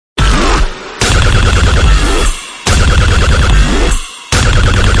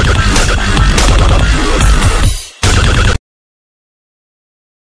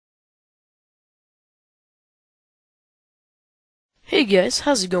Hey guys,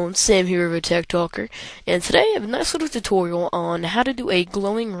 how's it going? Sam here of a Tech Talker, and today I have a nice little tutorial on how to do a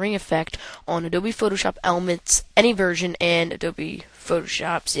glowing ring effect on Adobe Photoshop Elements, any version, and Adobe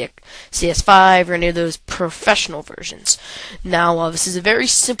Photoshop CS5 or any of those professional versions. Now, this is a very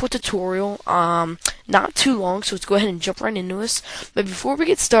simple tutorial, not too long, so let's go ahead and jump right into this. But before we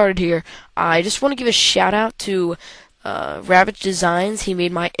get started here, I just want to give a shout out to Rabbit Designs. He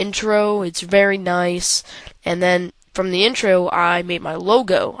made my intro. It's very nice, and then from the intro, I made my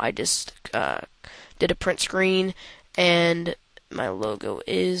logo. I just did a print screen, and my logo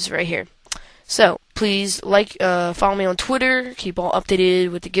is right here. So please follow me on Twitter. Keep all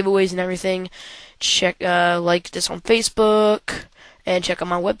updated with the giveaways and everything. Check like this on Facebook, and check out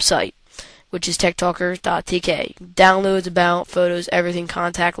my website, which is techtalker.tk. Downloads, about, photos, everything,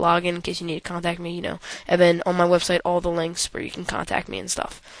 contact, login in case you need to contact me. And then on my website, all the links where you can contact me and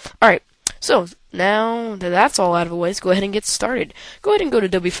stuff. All right. So, now that that's all out of the way, let's go ahead and get started. Go ahead and go to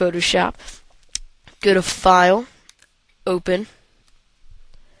Adobe Photoshop, go to File, Open,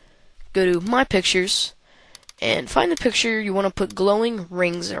 go to My Pictures, and find the picture you want to put glowing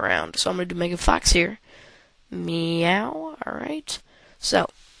rings around. So I'm going to do Mega Fox here. Meow, alright. So,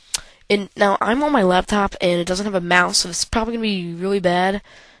 now I'm on my laptop and it doesn't have a mouse, so it's probably going to be really bad,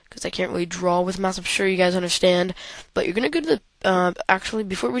 because I can't really draw with a mouse. I'm sure you guys understand. But you're going to go to the, actually,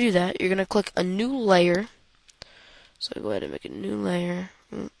 before we do that, you're going to click a new layer. So go ahead and make a new layer.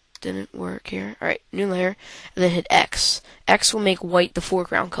 Didn't work here. Alright, new layer. And then hit X. X will make white the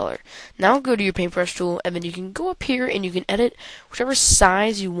foreground color. Now go to your paintbrush tool, and then you can go up here and you can edit whichever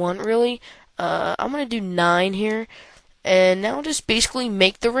size you want, really. I'm going to do 9 here. And now just basically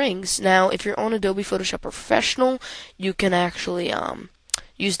make the rings. Now, if you're on Adobe Photoshop Professional, you can actually,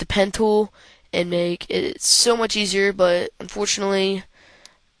 use the pen tool and make it so much easier, but unfortunately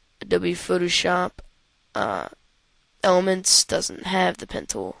Adobe Photoshop Elements doesn't have the pen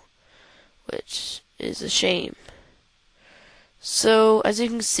tool, which is a shame. So as you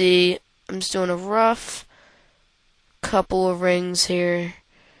can see, I'm just doing a rough couple of rings here.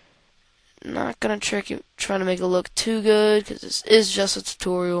 Not gonna try to make it look too good, because this is just a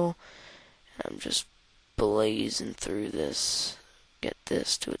tutorial. I'm just blazing through this. Get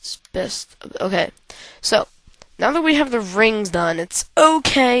this to its best. Okay, so now that we have the rings done, it's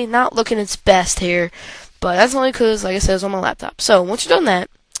okay, not looking its best here, but that's only because, like I said, it's on my laptop. So once you've done that,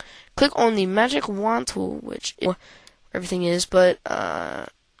 click on the magic wand tool, which is where everything is, but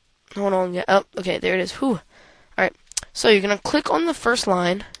hold on, yeah, oh, okay, there it is. Whew. Alright, so you're gonna click on the first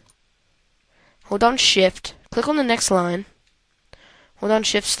line, hold down shift, click on the next line, hold down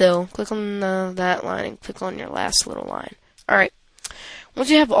shift still, click on that line, and click on your last little line. Alright. Once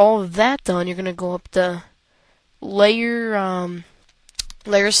you have all of that done, you're going to go up to layer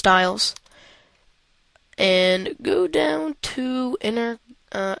styles and go down to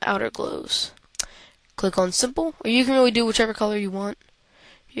outer glows. Click on simple, or you can really do whichever color you want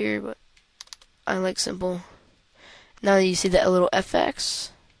here, but I like simple. Now that you see that little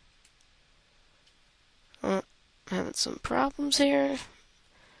FX, having some problems here.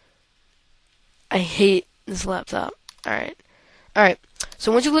 I hate this laptop. Alright,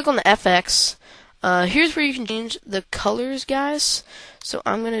 so once you click on the FX, here's where you can change the colors, guys. So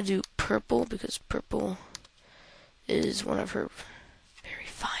I'm going to do purple, because purple is one of her very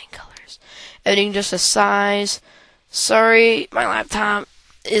fine colors. Editing just a size. Sorry, my laptop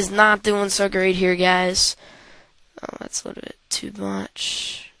is not doing so great here, guys. Oh, that's a little bit too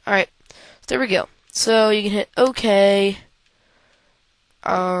much. Alright, so there we go. So you can hit OK.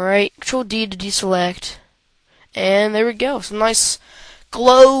 Alright, Control D to deselect. And there we go. Some nice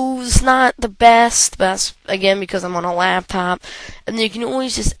glows. Not the best, again, because I'm on a laptop. And then you can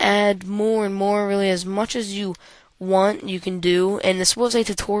always just add more and more, really, as much as you want, you can do. And this was a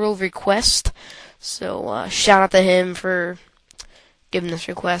tutorial request, so shout out to him for giving this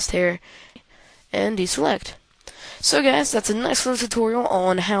request here. And deselect. So guys, that's a nice little tutorial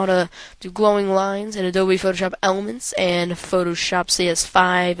on how to do glowing lines in Adobe Photoshop Elements and Photoshop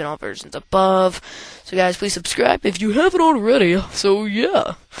CS5 and all versions above. So guys, please subscribe if you haven't already. So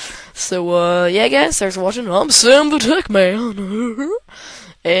yeah. So yeah guys, thanks for watching. I'm Sam the Tech Man.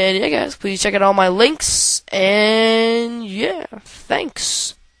 And yeah guys, please check out all my links. And yeah,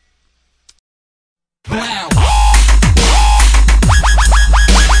 thanks. Wow.